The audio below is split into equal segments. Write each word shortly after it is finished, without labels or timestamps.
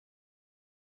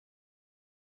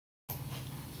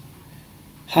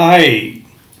Hi,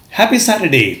 happy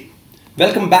Saturday.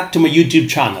 Welcome back to my YouTube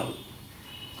channel.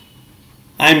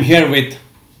 I'm here with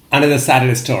another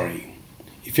Saturday story.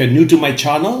 If you're new to my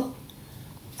channel,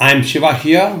 I'm Siva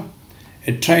here,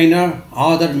 a trainer,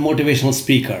 author, and motivational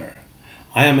speaker.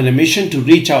 I am on a mission to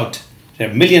reach out to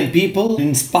 1 million people,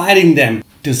 inspiring them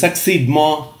to succeed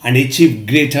more and achieve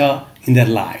greater in their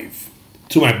life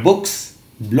through my books,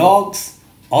 blogs,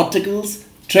 articles,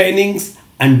 trainings,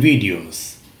 and videos.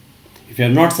 If you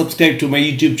have not subscribed to my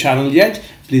YouTube channel yet,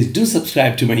 please do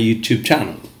subscribe to my YouTube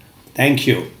channel. Thank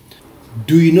you.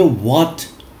 Do you know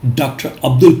what Dr.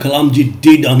 Abdul Kalam ji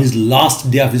did on his last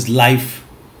day of his life?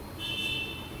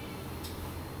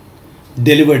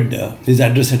 Delivered his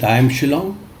address at IIM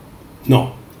Shillong?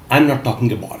 No, I'm not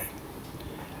talking about it.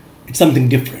 It's something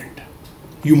different.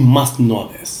 You must know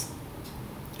this.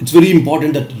 It's very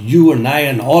important that you and I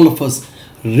and all of us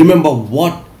remember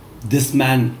what this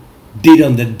man did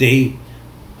on that day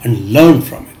and learn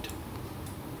from it.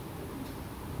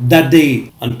 That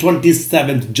day, on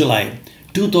 27th July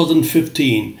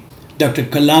 2015, Dr.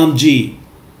 Kalam ji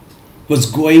was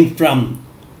going from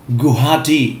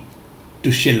Guwahati to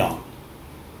Shillong.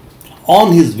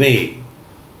 On his way,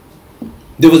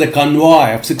 there was a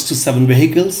convoy of 6 to 7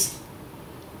 vehicles,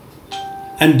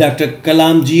 and Dr.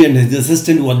 Kalam ji and his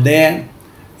assistant were there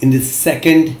in the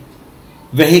second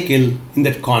vehicle in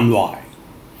that convoy.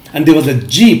 And there was a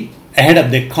jeep ahead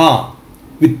of the car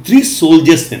with 3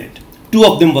 soldiers in it. 2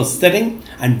 of them were sitting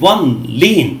and one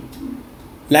lean,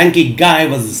 lanky guy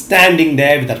was standing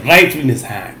there with a rifle in his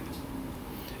hand.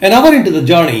 An hour into the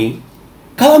journey,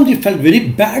 Kalamji felt very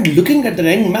bad looking at the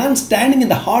young man standing in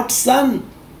the hot sun.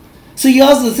 So he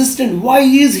asked the assistant, why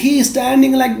is he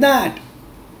standing like that?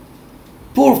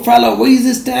 Poor fellow, why is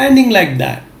he standing like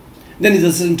that? Then his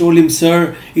assistant told him,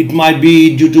 sir, it might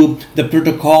be due to the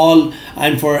protocol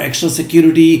and for extra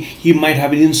security, he might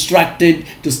have been instructed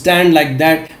to stand like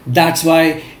that. That's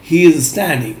why he is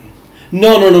standing.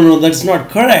 No, that's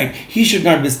not correct. He should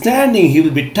not be standing. He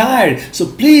will be tired. So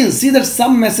please see that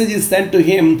some message is sent to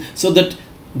him so that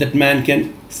that man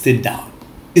can sit down.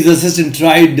 His assistant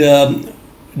tried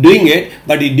doing it,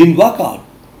 but it didn't work out.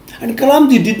 And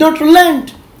Kalamji did not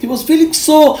relent. He was feeling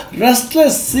so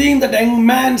restless seeing that young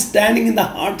man standing in the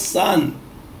hot sun.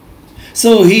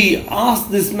 So he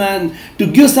asked this man to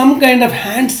give some kind of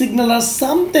hand signal or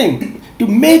something to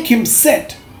make him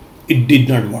sit. It did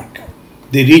not work out.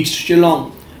 They reached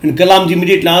Shillong and Kalamji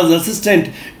immediately asked the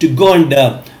assistant to go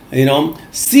and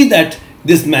see that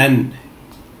this man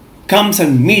comes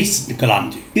and meets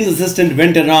Kalamji. His assistant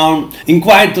went around,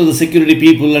 inquired to the security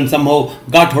people and somehow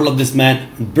got hold of this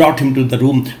man and brought him to the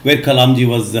room where Kalamji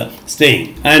was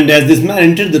staying. And as this man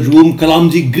entered the room,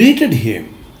 Kalamji greeted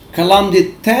him.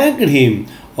 Kalamji thanked him.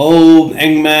 Oh,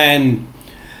 young man,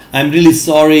 I'm really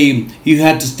sorry you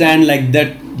had to stand like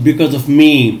that because of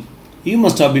me. You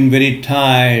must have been very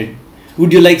tired.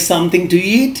 Would you like something to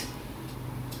eat?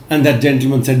 And that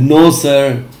gentleman said, no,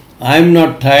 sir, I'm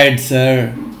not tired,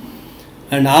 sir.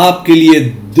 And आपके लिए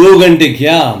 2 घंटे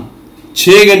क्या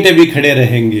 6 घंटे भी खड़े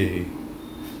रहेंगे.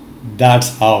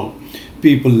 That's how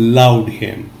people loved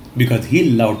him, because he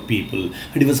loved people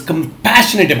and he was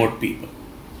compassionate about people.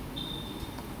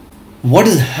 What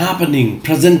is happening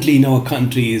presently in our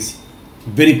country is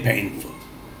very painful.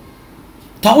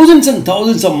 Thousands and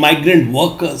thousands of migrant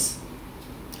workers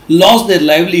lost their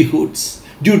livelihoods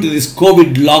due to this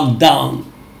COVID lockdown.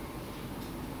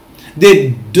 They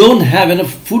don't have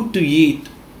enough food to eat.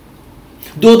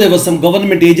 Though there were some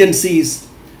government agencies,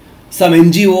 some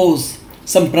NGOs,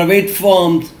 some private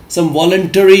firms, some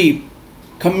voluntary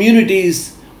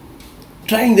communities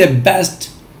trying their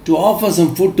best to offer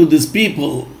some food to these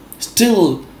people,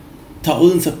 still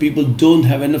thousands of people don't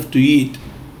have enough to eat.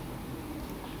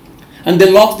 And they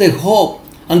lost their hope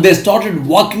and they started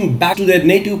walking back to their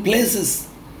native places.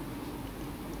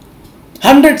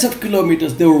 Hundreds of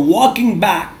kilometers they were walking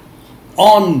back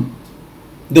on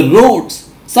the roads,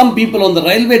 some people on the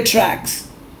railway tracks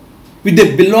with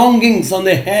their belongings on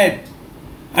their head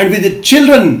and with their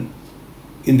children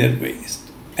in their waist.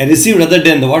 I received the other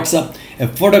day on the WhatsApp a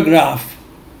photograph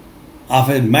of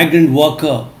a migrant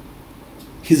worker,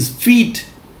 his feet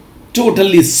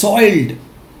totally soiled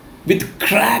with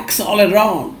cracks all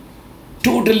around,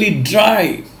 totally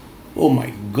dry. Oh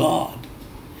my God.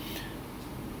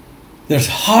 That's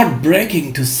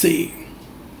heartbreaking to see.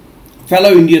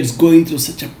 Fellow Indians going through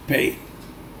such a pain.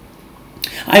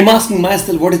 I'm asking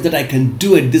myself, what is that I can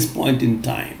do at this point in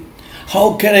time?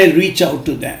 How can I reach out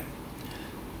to them?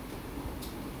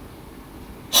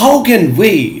 How can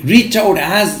we reach out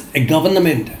as a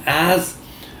government, as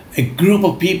a group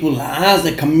of people, as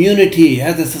a community,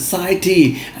 as a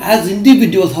society, as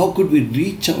individuals, how could we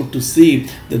reach out to see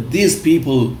that these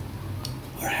people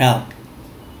are helped?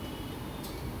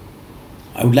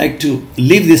 I would like to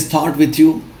leave this thought with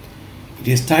you. It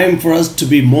is time for us to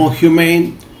be more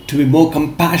humane, to be more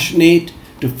compassionate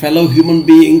to fellow human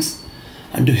beings,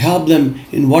 and to help them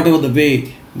in whatever the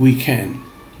way we can.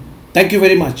 Thank you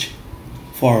very much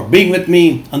for being with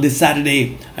me on this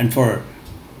Saturday and for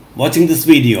watching this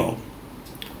video.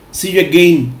 See you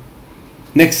again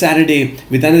next Saturday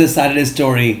with another Saturday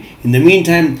story. In the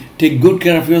meantime, take good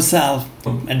care of yourself.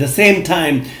 At the same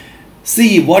time,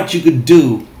 see what you could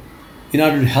do in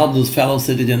order to help those fellow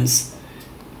citizens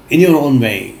in your own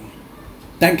way.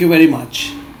 Thank you very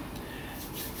much.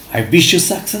 I wish you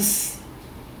success.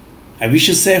 I wish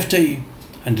you safety.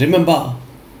 And remember,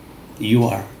 you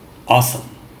are awesome.